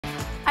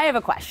I have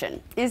a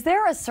question. Is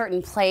there a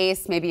certain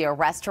place, maybe a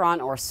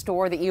restaurant or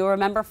store that you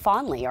remember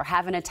fondly or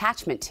have an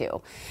attachment to?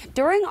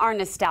 During our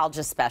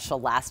nostalgia special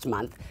last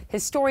month,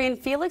 historian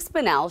Feliks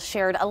Banel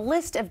shared a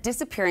list of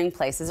disappearing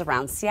places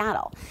around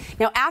Seattle.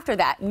 Now, after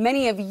that,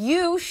 many of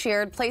you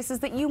shared places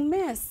that you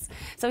miss.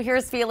 So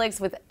here's Feliks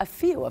with a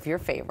few of your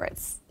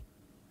favorites.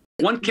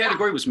 One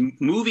category was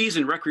movies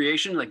and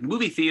recreation, like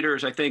movie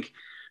theaters. I think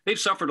they've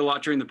suffered a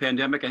lot during the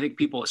pandemic. I think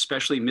people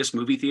especially miss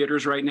movie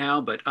theaters right now.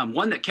 But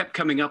one that kept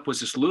coming up was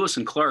this Lewis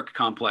and Clark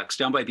complex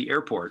down by the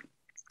airport.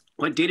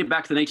 It dated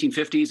back to the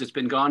 1950s. It's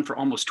been gone for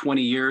almost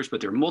 20 years,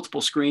 but there are multiple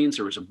screens.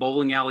 There was a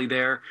bowling alley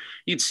there.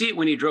 You'd see it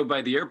when you drove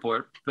by the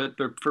airport. But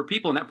for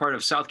people in that part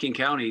of South King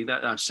County,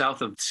 that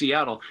south of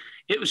Seattle,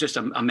 it was just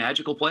a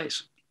magical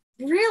place.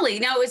 Really?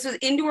 No, it was an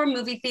indoor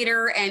movie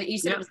theater, and you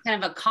said it was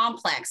kind of a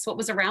complex. What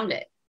was around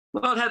it?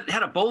 Well, it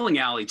had a bowling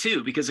alley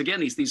too, because again,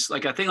 these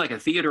like a thing like a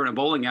theater and a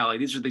bowling alley.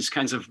 These are these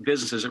kinds of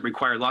businesses that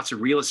require lots of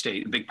real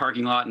estate, a big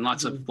parking lot, and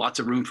lots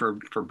of room for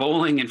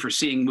bowling and for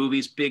seeing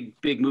movies.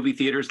 Big movie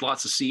theaters,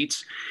 lots of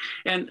seats.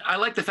 And I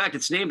like the fact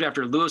it's named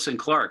after Lewis and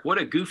Clark. What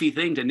a goofy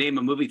thing to name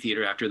a movie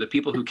theater after the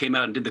people who came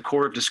out and did the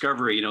Core of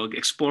Discovery. You know,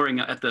 exploring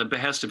at the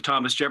behest of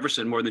Thomas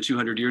Jefferson more than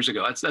 200 years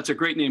ago. That's a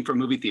great name for a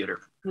movie theater.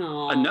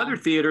 Aww. Another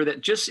theater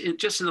that just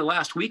in the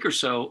last week or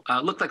so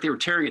looked like they were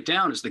tearing it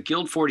down is the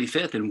Guild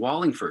 45th in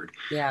Wallingford.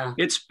 Yeah.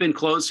 It's been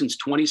closed since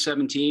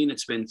 2017.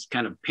 It's been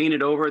kind of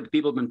painted over. The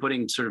people have been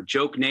putting sort of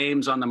joke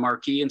names on the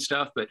marquee and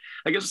stuff, but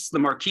I guess the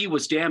marquee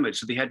was damaged,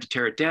 so they had to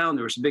tear it down.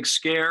 There was a big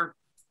scare.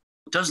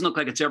 It doesn't look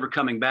like it's ever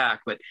coming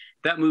back, but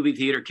that movie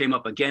theater came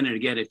up again and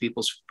again in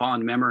people's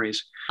fond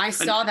memories. I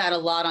saw that a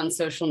lot on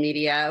social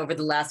media over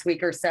the last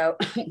week or so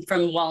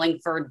from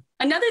Wallingford.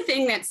 Another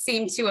thing that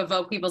seemed to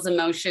evoke people's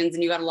emotions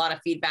and you got a lot of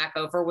feedback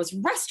over was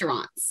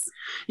restaurants.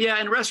 Yeah,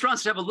 and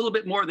restaurants have a little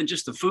bit more than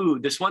just the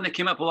food. This one that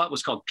came up a lot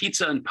was called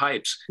Pizza and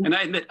Pipes. And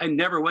I admit I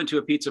never went to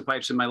a Pizza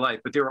Pipes in my life,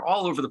 but they were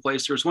all over the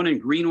place. There was one in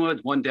Greenwood,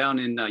 one down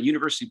in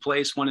University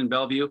Place, one in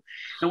Bellevue.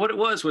 And what it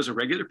was a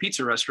regular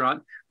pizza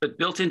restaurant, but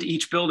built into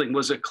each building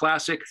was a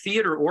classic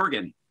theater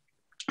organ.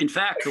 In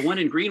fact, the one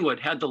in Greenwood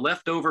had the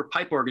leftover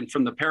pipe organ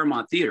from the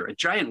Paramount Theatre, a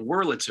giant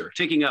Wurlitzer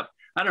taking up,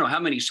 I don't know how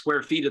many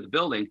square feet of the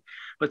building,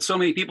 but so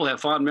many people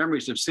have fond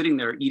memories of sitting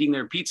there, eating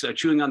their pizza,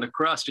 chewing on the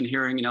crust and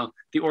hearing, you know,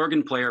 the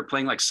organ player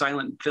playing like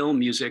silent film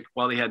music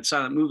while they had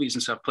silent movies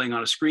and stuff playing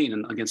on a screen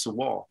and against the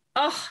wall.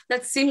 Oh,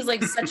 that seems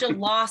like such a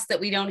loss that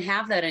we don't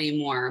have that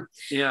anymore.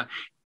 Yeah.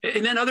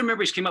 And then other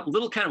memories came up,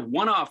 little kind of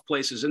one-off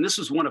places. And this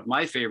was one of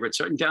my favorites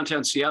in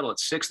downtown Seattle at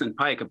 6th and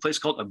Pike, a place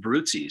called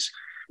Abruzzi's.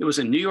 It was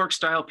a New York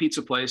style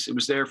pizza place. It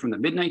was there from the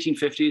mid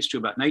 1950s to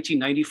about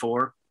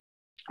 1994.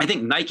 I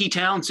think Nike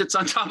Town sits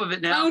on top of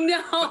it now. Oh,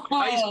 no.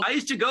 I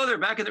used to go there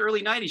back in the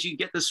early 90s. You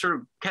get this sort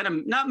of kind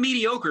of not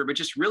mediocre, but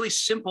just really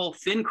simple,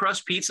 thin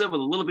crust pizza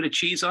with a little bit of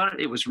cheese on it.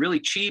 It was really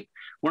cheap.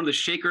 One of the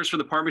shakers for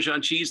the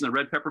Parmesan cheese and the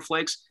red pepper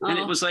flakes. And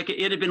it was like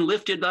it had been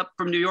lifted up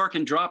from New York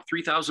and dropped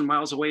 3,000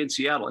 miles away in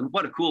Seattle. And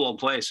what a cool old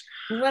place.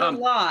 What a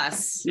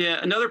loss. Yeah,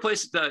 another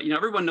place that, you know,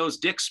 everyone knows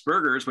Dick's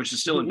Burgers, which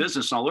is still in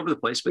business all over the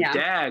place. But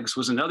Dag's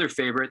was another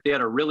favorite. They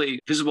had a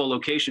really visible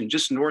location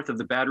just north of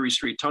the Battery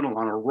Street Tunnel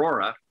on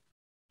Aurora.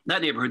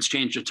 That neighborhood's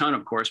changed a ton,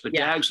 of course, but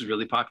Dag's was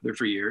really popular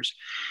for years.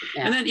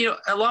 Yeah. And then, you know,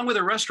 along with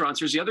the restaurants,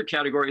 there's the other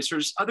categories.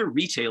 There's other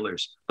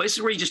retailers,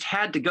 places where you just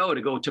had to go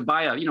to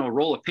buy a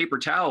roll of paper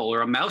towel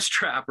or a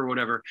mousetrap or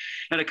whatever.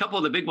 And a couple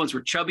of the big ones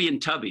were Chubby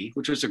and Tubby,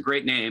 which was a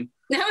great name.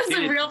 That was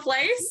a real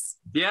place?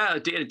 Yeah,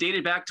 it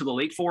dated back to the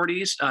late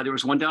 40s. There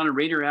was one down on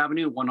Rainier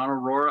Avenue, one on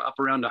Aurora, up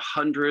around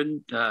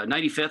 100,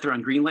 95th or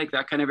on Green Lake,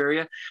 that kind of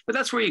area. But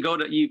that's where you go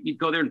you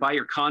go there and buy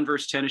your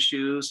Converse tennis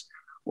shoes,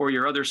 or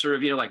your other sort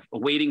of, like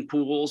wading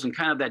pools and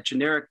kind of that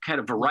generic kind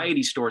of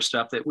variety store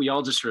stuff that we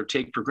all just sort of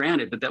take for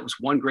granted. But that was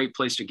one great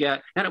place to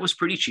get, and it was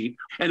pretty cheap.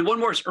 And one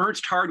more is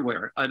Ernst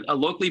Hardware, a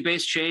locally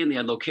based chain. They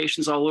had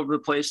locations all over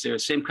the place. They're the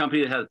same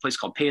company that had a place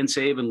called Pay and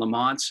Save in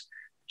Lamont.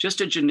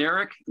 Just a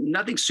generic,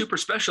 nothing super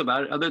special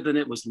about it other than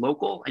it was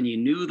local, and you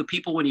knew the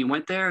people when you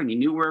went there, and you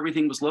knew where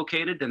everything was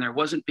located, and there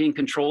wasn't being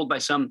controlled by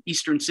some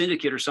Eastern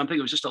syndicate or something.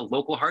 It was just a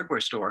local hardware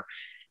store.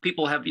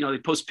 People have, they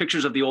post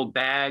pictures of the old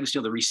bags,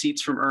 the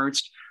receipts from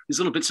Ernst, these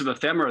little bits of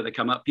ephemera that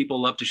come up,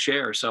 people love to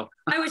share. So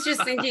I was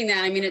just thinking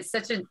that. I mean, it's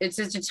such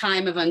a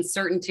time of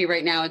uncertainty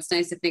right now. It's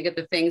nice to think of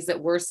the things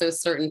that were so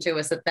certain to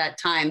us at that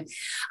time.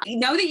 I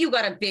know that you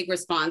got a big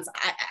response.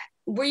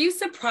 Were you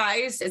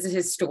surprised as a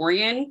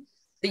historian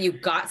that you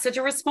got such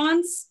a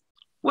response?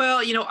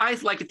 Well, I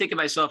like to think of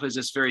myself as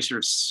this very sort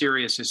of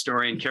serious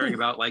historian, caring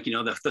about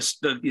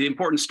the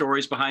important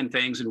stories behind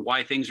things and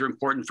why things are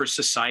important for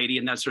society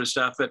and that sort of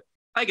stuff. But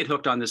I get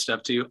hooked on this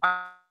stuff too.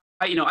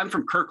 I'm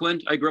from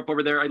Kirkland. I grew up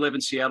over there. I live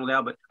in Seattle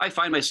now, but I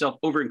find myself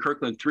over in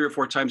Kirkland 3 or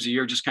 4 times a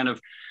year, just kind of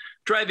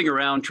driving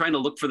around, trying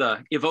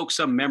to evoke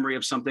some memory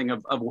of something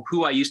of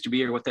who I used to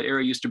be or what that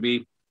area used to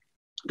be.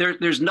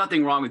 There's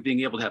nothing wrong with being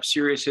able to have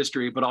serious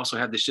history, but also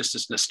have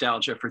this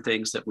nostalgia for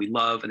things that we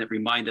love and that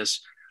remind us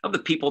of the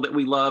people that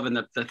we love and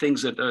the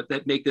things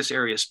that make this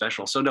area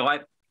special. So no,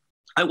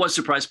 I was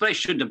surprised, but I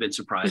shouldn't have been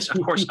surprised.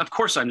 Of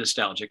course, I'm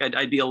nostalgic.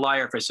 I'd be a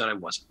liar if I said I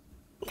wasn't.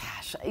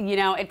 Gosh, you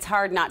know, it's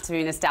hard not to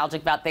be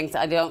nostalgic about things.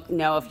 I don't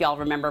know if y'all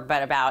remember,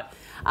 but about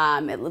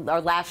our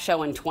last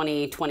show in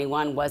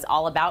 2021 was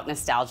all about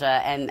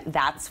nostalgia, and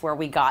that's where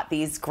we got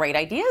these great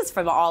ideas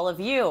from all of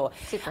you.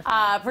 Super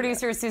fun.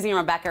 Producers Susie and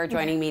Rebecca are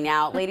joining me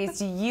now. Ladies,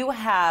 do you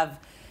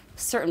have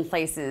certain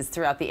places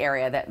throughout the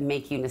area that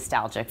make you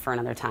nostalgic for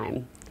another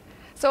time?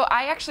 So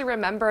I actually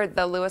remember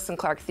the Lewis and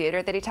Clark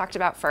Theater that he talked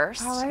about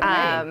first. Oh,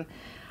 right.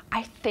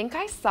 I think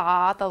I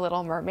saw The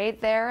Little Mermaid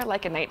there,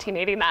 like in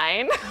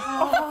 1989.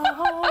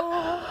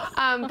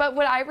 Oh. But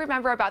what I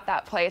remember about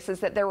that place is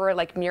that there were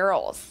like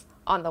murals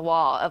on the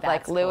wall of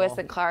like Lewis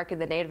and Clark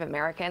and the Native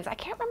Americans. I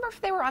can't remember if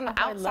they were on the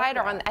outside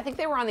or on, I think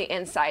they were on the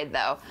inside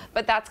though.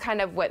 But that's kind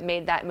of what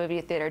made that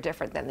movie theater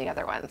different than the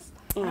other ones.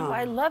 Oh,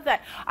 I love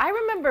that. I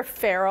remember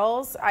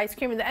Farrell's ice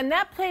cream, and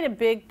that played a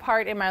big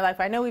part in my life.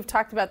 I know we've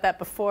talked about that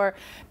before,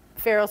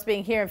 Farrell's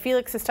being here, and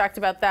Felix has talked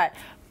about that.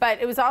 But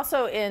it was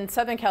also in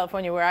Southern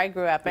California where I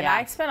grew up, and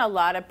I spent a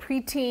lot of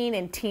preteen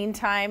and teen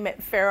time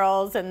at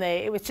Farrell's, and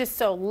it was just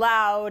so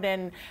loud,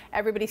 and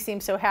everybody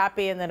seemed so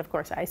happy, and then of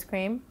course ice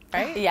cream,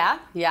 right? Yeah.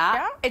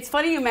 It's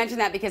funny you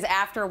mentioned that because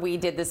after we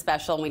did the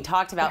special and we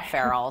talked about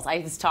Farrell's, I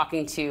was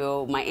talking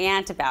to my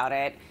aunt about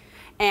it,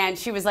 and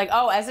she was like,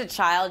 "Oh, as a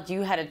child,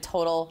 you had a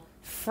total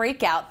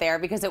freak out there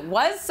because it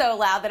was so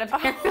loud that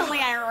apparently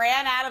I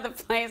ran out of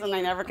the place and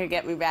they never could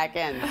get me back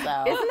in."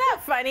 So isn't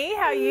that funny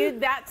how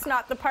that's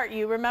not the part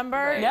you remember?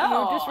 Right.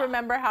 No. You just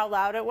remember how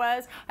loud it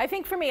was. I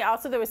think for me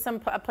also there was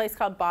a place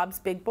called Bob's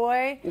Big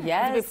Boy.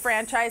 Yes. It was a big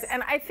franchise,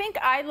 and I think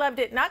I loved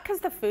it not because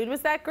the food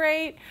was that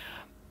great.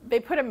 They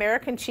put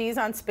American cheese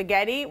on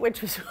spaghetti,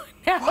 which was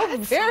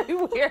very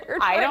weird.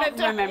 I don't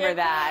remember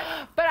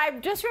that. But I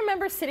just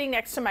remember sitting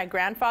next to my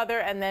grandfather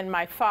and then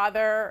my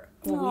father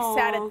when we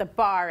sat at the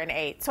bar and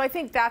ate. So I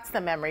think that's the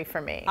memory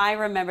for me. I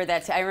remember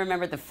that too. I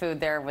remember the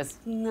food there was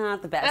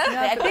not the best.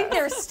 I think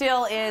there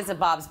still is a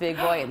Bob's Big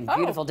Boy in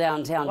beautiful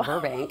downtown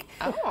Burbank,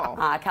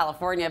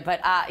 California. But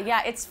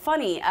yeah, it's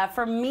funny.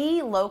 For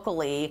me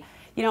locally,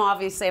 you know,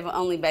 obviously I've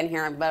only been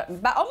here about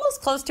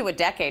almost close to a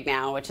decade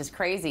now, which is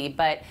crazy.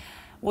 But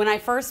when I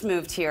first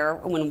moved here,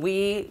 when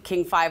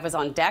King 5 was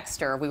on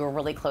Dexter, we were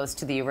really close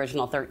to the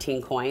original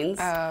 13 Coins.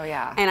 Oh,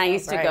 yeah. And I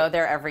used to go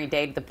there every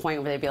day to the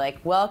point where they'd be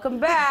like, "Welcome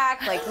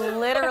back." Like,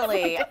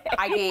 literally,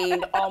 I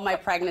gained all my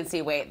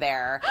pregnancy weight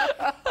there.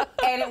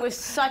 And it was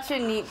such a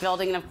neat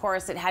building. And, of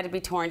course, it had to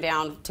be torn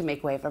down to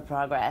make way for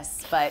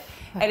progress.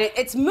 And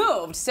it's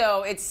moved,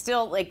 so it's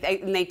still, like,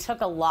 and they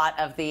took a lot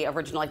of the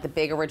original, like the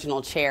big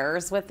original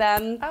chairs with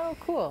them. Oh,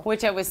 cool.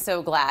 Which I was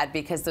so glad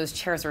because those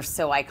chairs were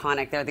so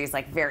iconic. They're these,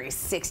 like, very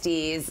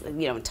 60s,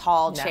 you know,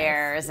 tall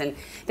chairs, and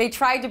they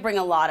tried to bring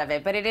a lot of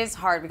it, but it is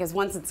hard because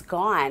once it's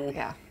gone,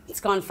 it's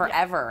gone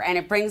forever, and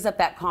it brings up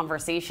that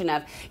conversation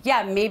of,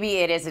 maybe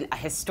it isn't a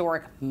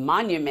historic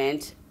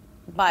monument,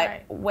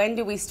 but when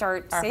do we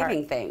start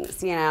saving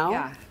things, you know?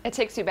 Yeah, it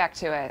takes you back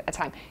to a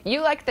time.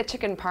 You like the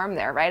chicken parm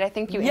there, right? I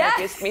think you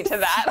introduced me to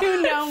that.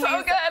 You know me.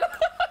 So good.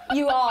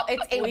 You all,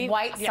 it's a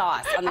white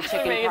sauce on the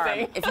chicken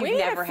parm. If you've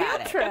never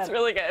had it. It's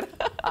really good.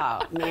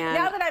 Oh, man.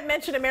 Now that I've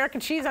mentioned American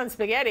cheese on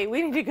spaghetti,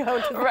 we need to go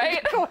to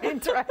the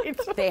Coins,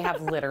 right? They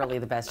have literally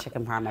the best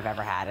chicken parm I've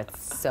ever had.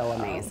 It's so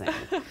amazing.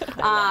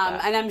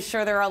 And I'm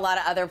sure there are a lot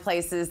of other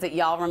places that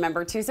y'all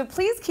remember too. So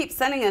please keep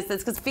sending us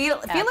this because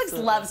Felix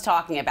loves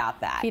talking about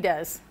that. He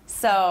does.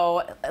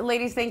 So,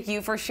 ladies, thank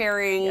you for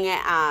sharing,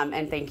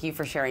 and thank you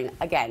for sharing.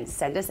 Again,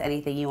 send us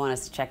anything you want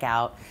us to check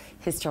out,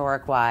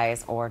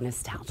 historic-wise or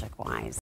nostalgic-wise.